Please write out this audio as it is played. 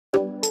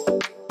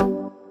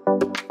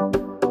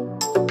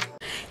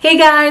Hey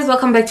guys,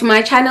 welcome back to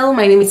my channel.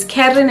 My name is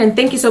Karen and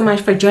thank you so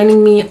much for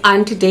joining me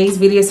on today's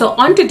video. So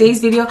on today's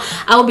video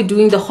I will be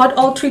doing the hot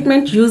oil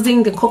treatment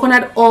using the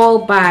coconut oil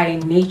by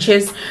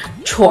Nature's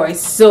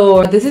Choice.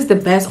 So this is the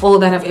best oil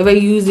that I've ever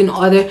used in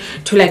order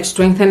to like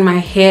strengthen my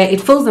hair. It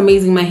feels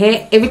amazing. My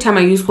hair, every time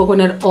I use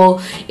coconut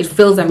oil, it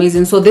feels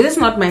amazing. So this is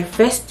not my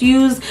first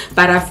use,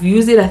 but I've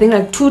used it I think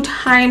like 2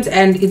 times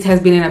and it has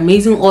been an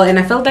amazing oil, and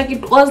I felt like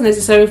it was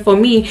necessary for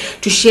me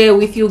to share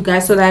with you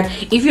guys so that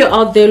if you're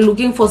out there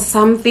looking for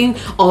something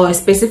or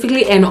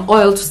specifically an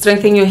oil to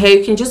strengthen your hair,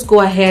 you can just go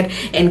ahead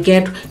and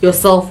get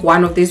yourself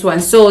one of these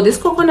ones. So this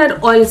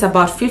coconut oil is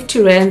about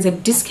 50 rands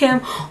at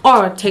dischem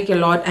or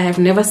takealot. I have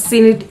never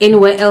seen it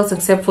anywhere else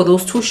except for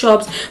those 2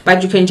 shops,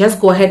 but you can just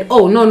go ahead.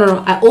 Oh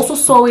no, I also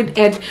saw it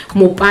at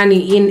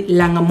Mopani in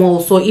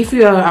Langamall. So if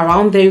you are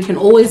around there, you can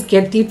always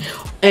get it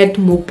at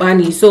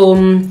Mopani. So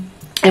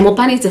and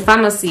mopani is a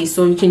pharmacy,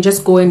 so you can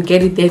just go and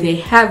get it there. They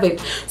have it.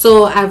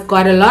 So I've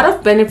got a lot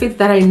of benefits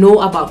that I know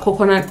about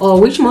coconut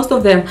oil, which most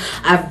of them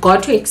I've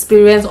got to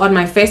experience on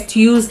my first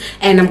use,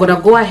 and I'm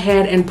gonna go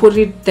ahead and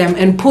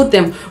put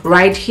them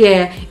right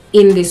here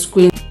in the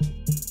screen.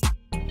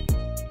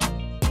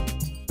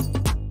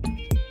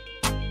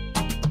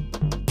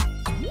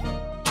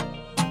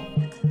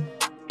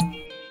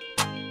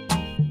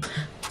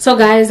 So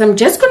guys, I'm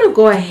just gonna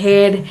go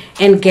ahead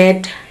and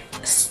get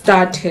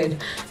started.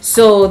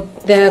 So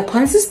the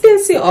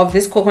consistency of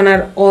this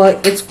coconut oil,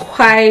 it's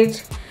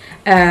quite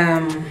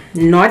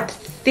not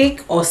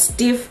thick or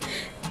stiff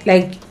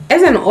like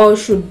as an oil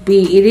should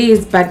be. It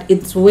is, but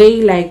it's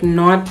way like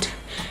not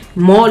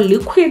more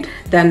liquid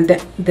than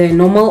the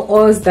normal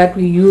oils that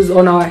we use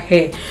on our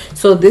hair.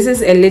 So this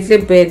is a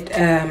little bit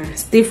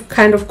stiff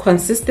kind of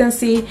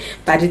consistency,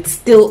 but it's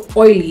still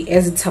oily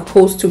as it's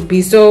supposed to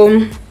be.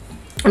 So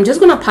I'm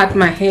just gonna part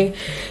my hair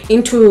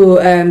into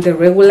the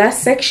regular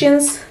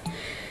sections,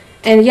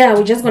 and yeah,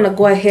 we're just gonna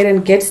go ahead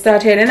and get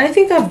started. And I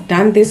think I've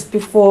done this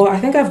before. I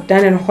think I've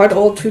done a hot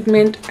oil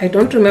treatment. I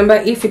don't remember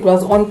if it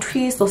was on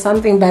Twist or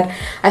something, but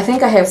I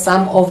think I have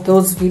some of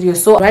those videos.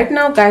 So right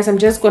now guys, I'm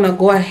just gonna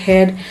go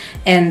ahead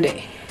and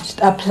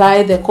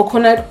apply the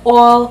coconut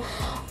oil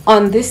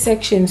on this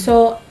section.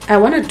 So I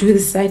want to do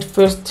this side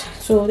first,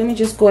 so let me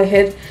just go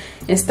ahead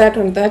and start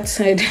on that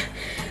side.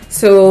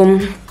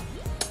 So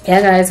yeah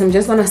guys, I'm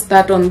just gonna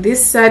start on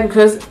this side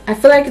because I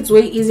feel like it's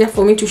way easier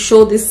for me to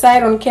show this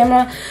side on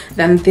camera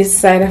than this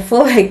side. I feel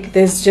like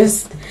there's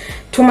just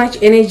too much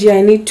energy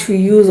I need to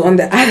use on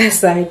the other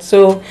side.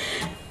 So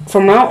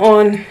from now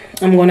on,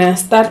 I'm gonna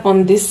start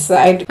on this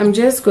side. I'm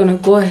just gonna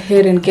go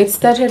ahead and get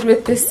started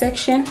with this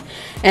section,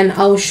 and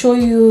I'll show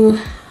you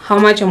how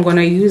much I'm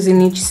gonna use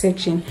in each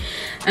section.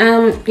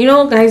 You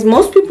know guys,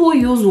 most people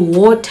use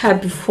water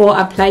before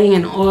applying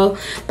an oil,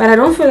 but I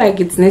don't feel like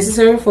it's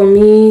necessary for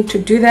me to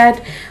do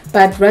that.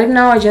 But right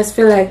now I just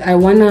feel like I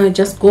wanna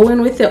just go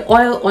in with the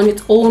oil on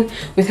its own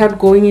without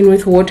going in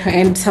with water,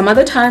 and some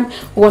other time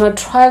we're gonna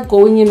try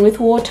going in with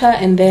water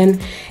and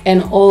then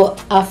an oil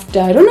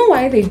after. I don't know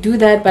why they do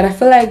that, but I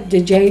feel like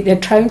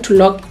they're trying to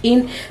lock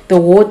in the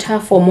water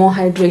for more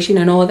hydration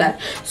and all that.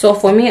 So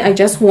for me, I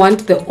just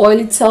want the oil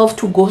itself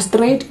to go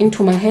straight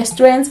into my hair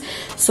strands.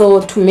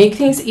 So to make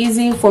things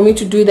easy for me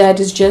to do that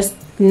is just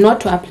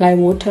not to apply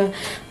water,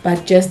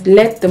 but just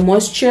let the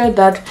moisture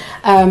that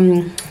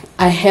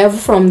I have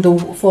from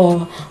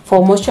for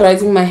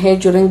moisturizing my hair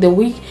during the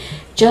week,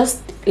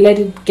 just let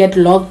it get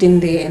locked in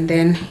there, and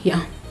then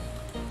yeah.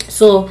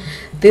 So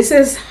this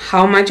is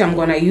how much I'm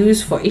gonna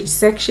use for each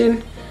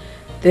section.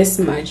 This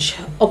much,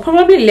 or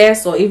probably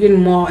less or even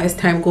more as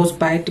time goes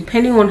by,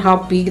 depending on how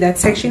big that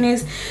section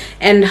is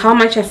and how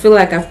much I feel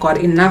like I've got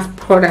enough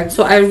product.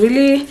 So I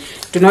really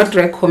do not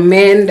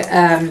recommend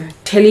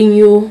telling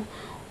you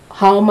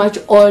how much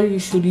oil you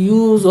should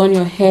use on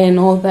your hair and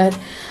all that.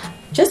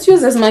 Just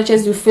use as much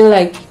as you feel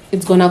like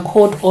it's gonna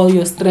coat all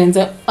your strands.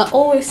 I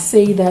always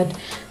say that.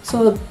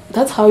 So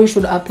that's how you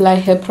should apply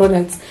hair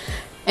products.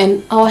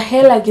 And our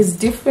hair like is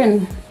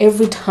different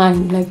every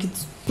time. Like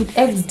it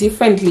acts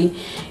differently.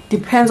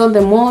 Depends on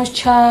the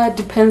moisture,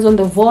 depends on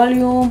the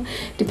volume,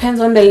 depends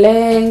on the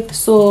length.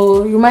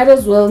 So you might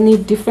as well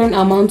need different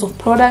amounts of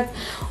product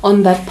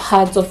on that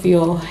part of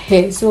your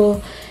hair.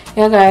 So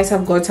yeah guys,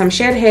 I've got some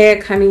shed hair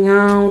coming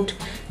out,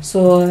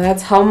 so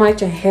that's how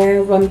much I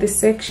have on this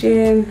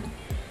section.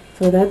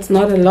 So that's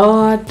not a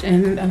lot,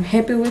 and I'm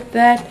happy with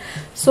that.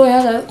 So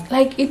yeah,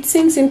 like it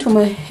sinks into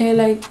my hair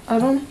like I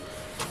don't.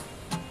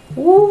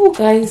 Whoa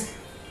guys,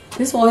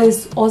 this oil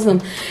is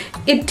awesome.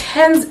 It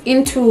turns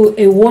into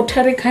a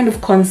watery kind of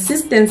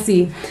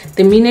consistency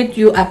the minute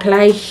you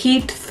apply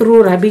heat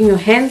through rubbing your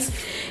hands.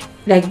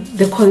 Like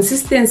the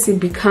consistency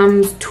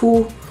becomes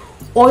too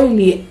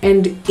oily,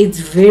 and it's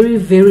very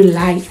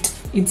light.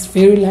 It's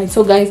very light.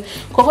 So guys,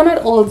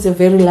 coconut oil is a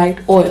very light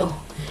oil.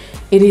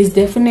 It is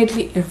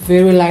definitely a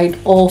very light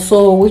oil,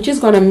 so which is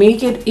gonna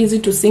make it easy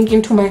to sink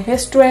into my hair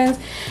strands,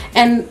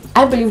 and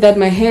I believe that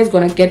my hair is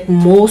gonna get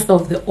most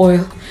of the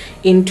oil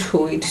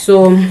into it.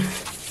 So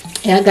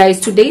yeah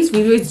guys, today's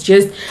video is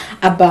just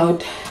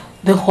about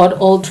the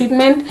hot oil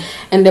treatment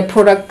and the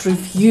product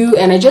review,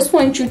 and I just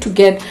want you to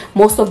get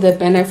most of the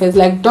benefits.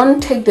 Like,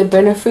 don't take the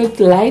benefit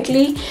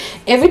lightly.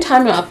 Every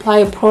time you apply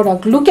a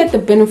product, look at the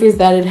benefits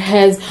that it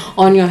has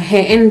on your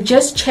hair and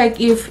just check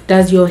if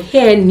does your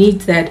hair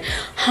need that.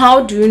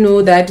 How do you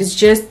know that? It's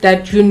just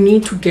that you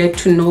need to get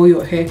to know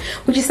your hair,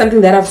 which is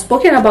something that I've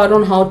spoken about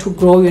on how to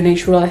grow your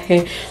natural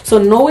hair. So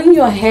knowing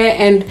your hair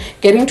and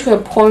getting to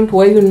a point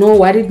where you know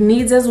what it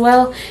needs as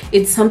well,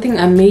 it's something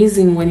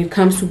amazing when it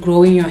comes to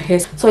growing your hair.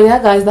 So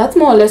yeah guys, that's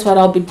more or less what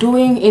I'll be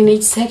doing in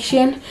each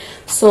section.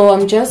 So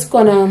I'm just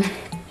gonna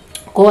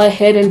go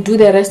ahead and do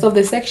the rest of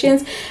the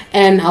sections,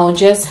 and I'll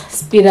just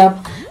speed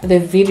up the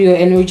video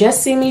and you'll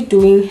just see me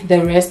doing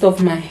the rest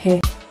of my hair.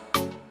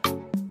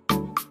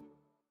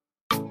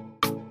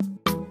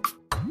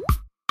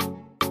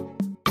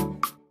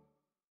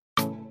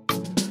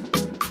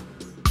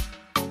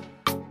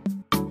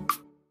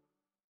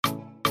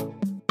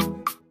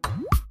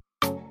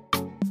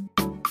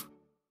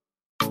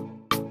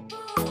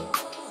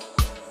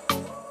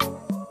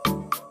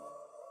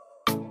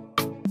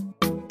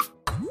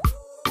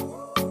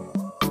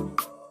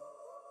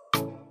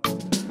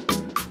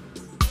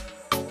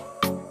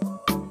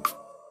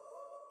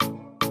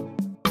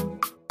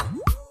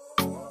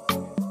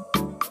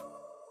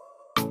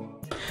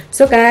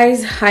 So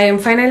guys, I am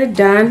finally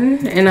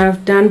done and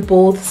I've done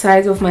both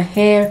sides of my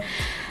hair,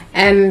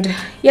 and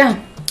yeah,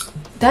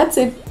 that's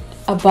it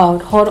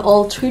about hot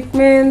oil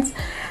treatments.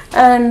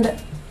 And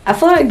I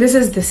feel like this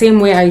is the same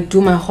way I do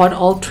my hot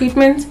oil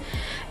treatments,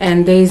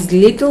 and there's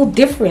little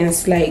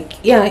difference. Like,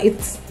 yeah,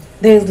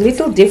 there's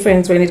little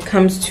difference when it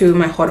comes to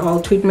my hot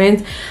oil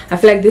treatments. I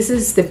feel like this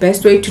is the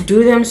best way to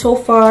do them so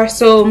far.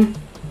 So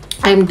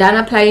I'm done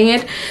applying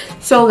it.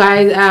 So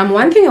guys,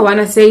 one thing I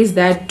want to say is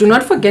that do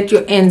not forget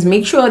your ends.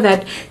 Make sure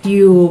that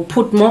you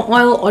put more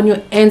oil on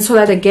your ends so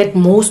that they get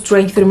more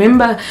strength.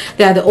 Remember,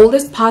 they are the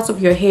oldest parts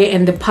of your hair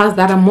and the parts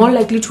that are more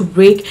likely to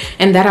break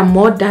and that are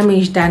more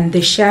damaged than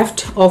the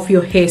shaft of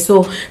your hair.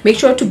 So make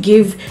sure to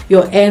give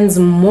your ends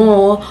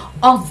more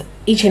of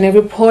each and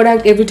every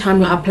product every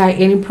time you apply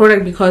any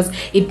product, because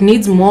it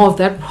needs more of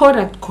that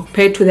product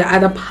compared to the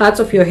other parts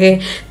of your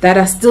hair that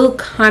are still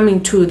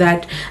coming to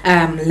that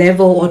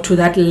level or to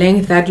that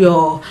length that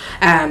your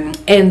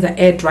ends are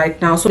at right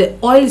now. So the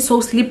oil is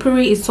so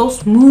slippery, it's so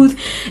smooth,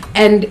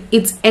 and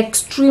it's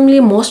extremely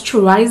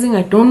moisturizing.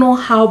 I don't know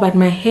how, but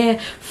my hair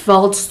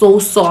felt so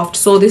soft.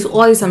 So this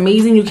oil is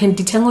amazing. You can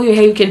detangle your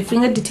hair, you can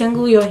finger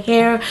detangle your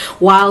hair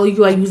while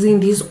you are using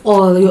this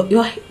oil.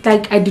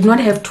 Like, I did not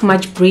have too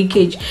much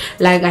breakage.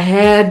 Like, I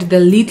had the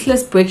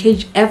littlest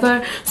breakage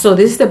ever. So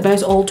this is the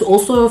best oil to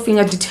also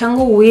finger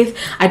detangle with.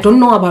 I don't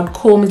know about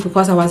combs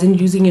because I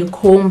wasn't using a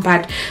comb,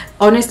 but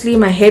honestly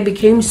my hair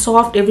became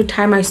soft every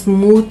time I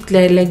smoothed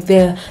like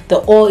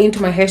the oil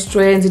into my hair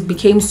strands. It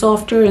became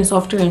softer and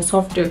softer and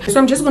softer. So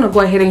I'm just gonna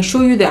go ahead and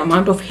show you the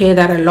amount of hair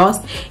that I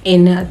lost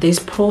in this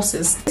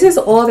process. This is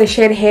all the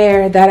shed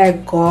hair that I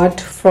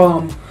got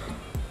from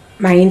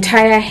my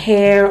entire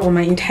hair or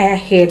my entire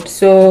head.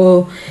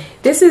 So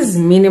this is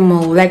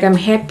minimal. Like, I'm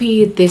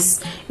happy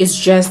this is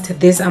just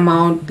this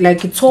amount.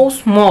 Like, it's so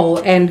small,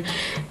 and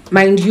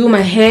mind you,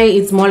 my hair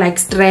is more like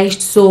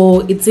stretched,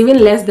 so it's even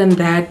less than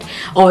that,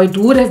 or it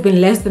would have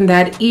been less than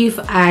that if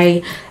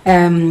I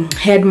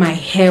had my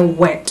hair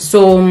wet.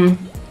 So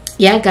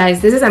yeah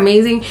guys, this is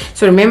amazing.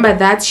 So remember,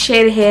 that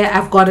shed hair,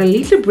 I've got a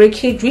little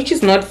breakage which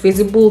is not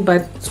visible,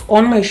 but it's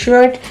on my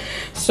shirt.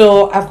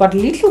 So I've got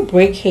little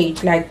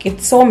breakage, like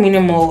it's so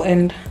minimal,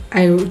 and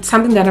it's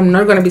something that I'm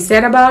not going to be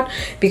sad about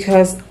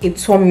because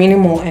it's so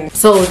minimal. And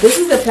so this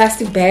is the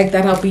plastic bag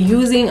that I'll be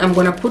using. I'm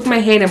going to put my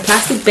hair in a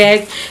plastic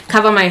bag,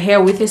 cover my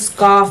hair with a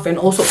scarf, and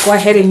also go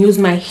ahead and use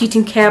my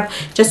heating cap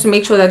just to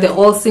make sure that the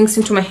oil sinks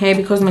into my hair,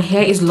 because my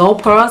hair is low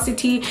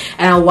porosity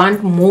and I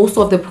want most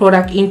of the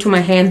product into my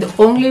hair. And the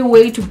only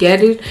way to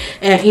get it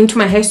into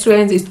my hair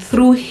strands is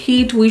through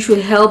heat, which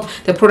will help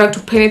the product to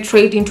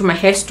penetrate into my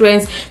hair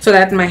strands so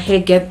that my hair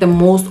get the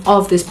most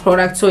of this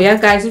product. So yeah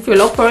guys, if you're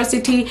low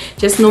porosity,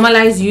 just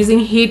normalize using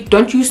heat.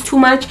 Don't use too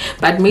much,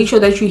 but make sure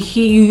that you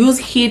use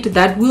heat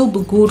that will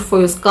be good for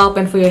your scalp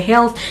and for your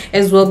health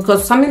as well.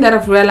 Because something that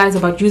I've realized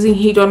about using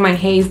heat on my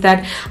hair is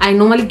that I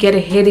normally get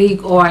a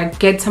headache, or I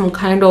get some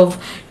kind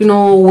of, you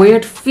know,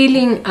 weird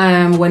feeling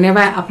whenever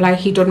I apply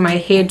heat on my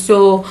head.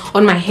 So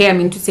on my hair, I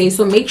mean to say.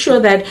 So make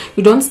sure that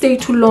you don't stay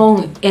too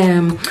long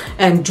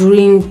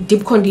during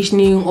deep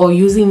conditioning or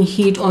using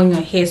heat on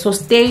your hair. So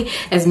stay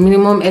as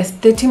minimum as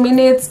 30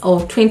 minutes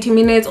or 20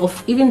 minutes or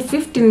even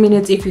 15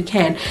 minutes if you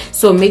can.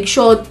 So make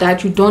sure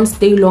that you don't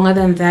stay longer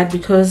than that,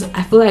 because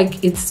I feel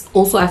like it's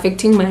also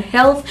affecting my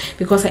health,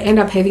 because I end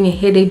up having a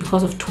headache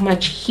because of too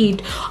much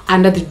heat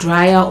under the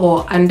dryer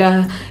or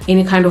under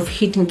any kind of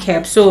heating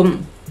cap. So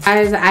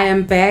guys, I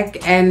am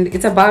back and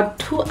it's about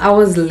 2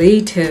 hours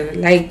later.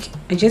 Like,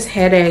 I just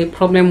had a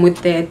problem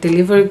with the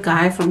delivery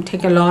guy from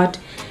Takealot,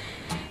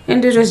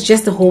 and it was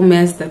just a whole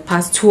mess the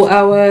past 2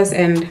 hours,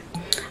 and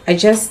I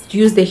just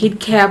used the heat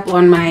cap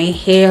on my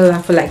hair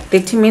for like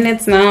 30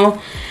 minutes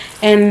now.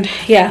 And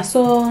yeah,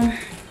 so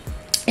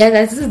yeah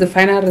guys, this is the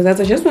final result.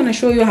 I just want to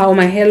show you how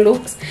my hair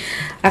looks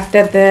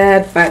after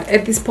that. But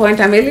at this point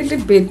I'm a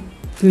little bit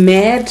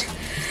mad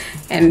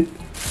and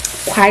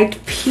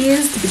quite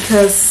pissed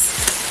because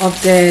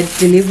of the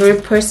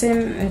delivery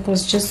person. I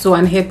was just so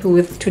unhappy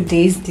with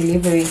today's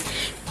delivery.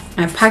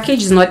 My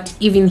package is not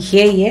even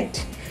here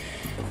yet.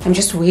 I'm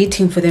just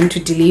waiting for them to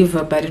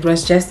deliver, but it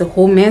was just a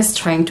whole mess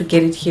trying to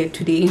get it here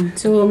today.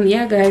 So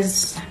yeah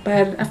guys,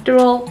 but after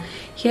all,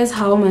 here's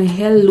how my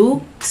hair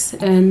looks,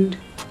 and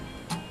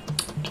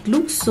it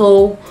looks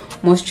so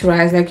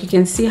moisturized. Like you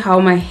can see how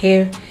my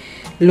hair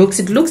looks.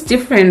 It looks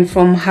different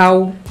from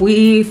how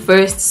we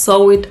first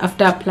saw it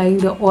after applying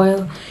the oil.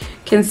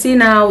 You can see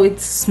now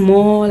it's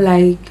more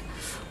like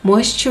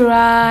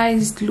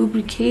moisturized,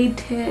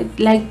 lubricated.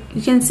 Like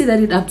you can see that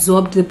it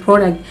absorbed the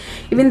product.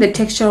 Even the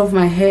texture of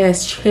my hair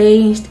has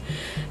changed.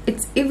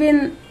 It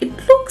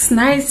looks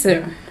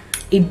nicer.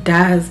 It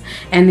does,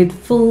 and it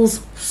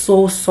feels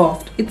so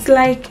soft. It's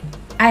like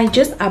I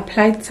just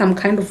applied some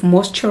kind of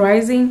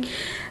moisturizing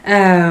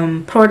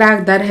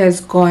product that has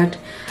got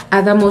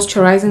other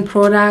moisturizing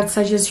products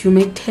such as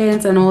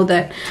humectants and all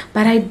that,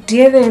 but I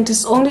didn't.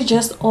 It's only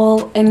just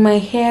oil, and my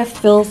hair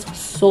feels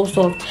so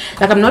soft.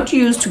 Like I'm not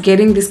used to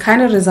getting this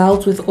kind of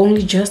results with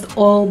only just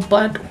oil,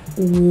 but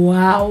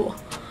wow,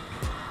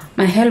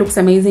 my hair looks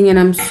amazing, and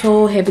I'm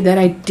so happy that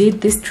I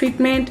did this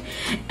treatment.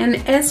 And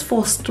as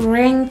for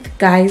strength,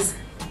 guys,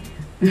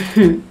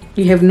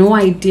 you have no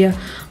idea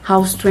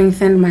how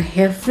strengthened my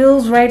hair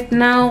feels right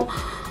now.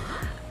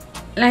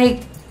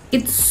 Like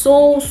it's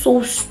so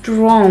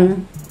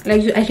strong.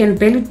 Like I can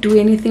barely do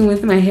anything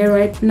with my hair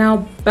right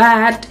now,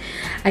 but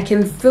I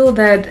can feel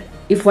that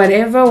if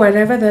whatever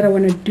that I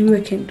want to do,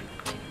 I can do.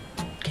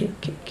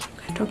 Okay,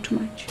 I talk too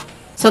much.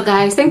 So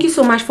guys, thank you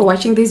so much for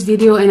watching this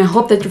video, and I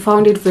hope that you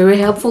found it very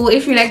helpful.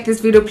 If you like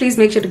this video, please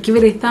make sure to give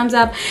it a thumbs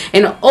up,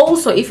 and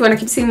also if you want to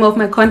keep seeing more of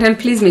my content,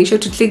 please make sure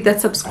to click that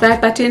subscribe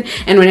button,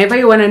 and whenever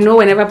you want to know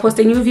whenever I post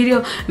a new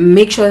video,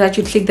 make sure that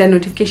you click that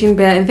notification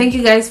bell. And thank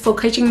you guys for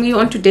catching me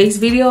on today's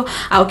video.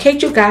 I'll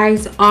catch you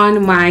guys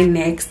on my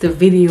next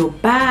video.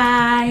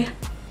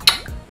 Bye.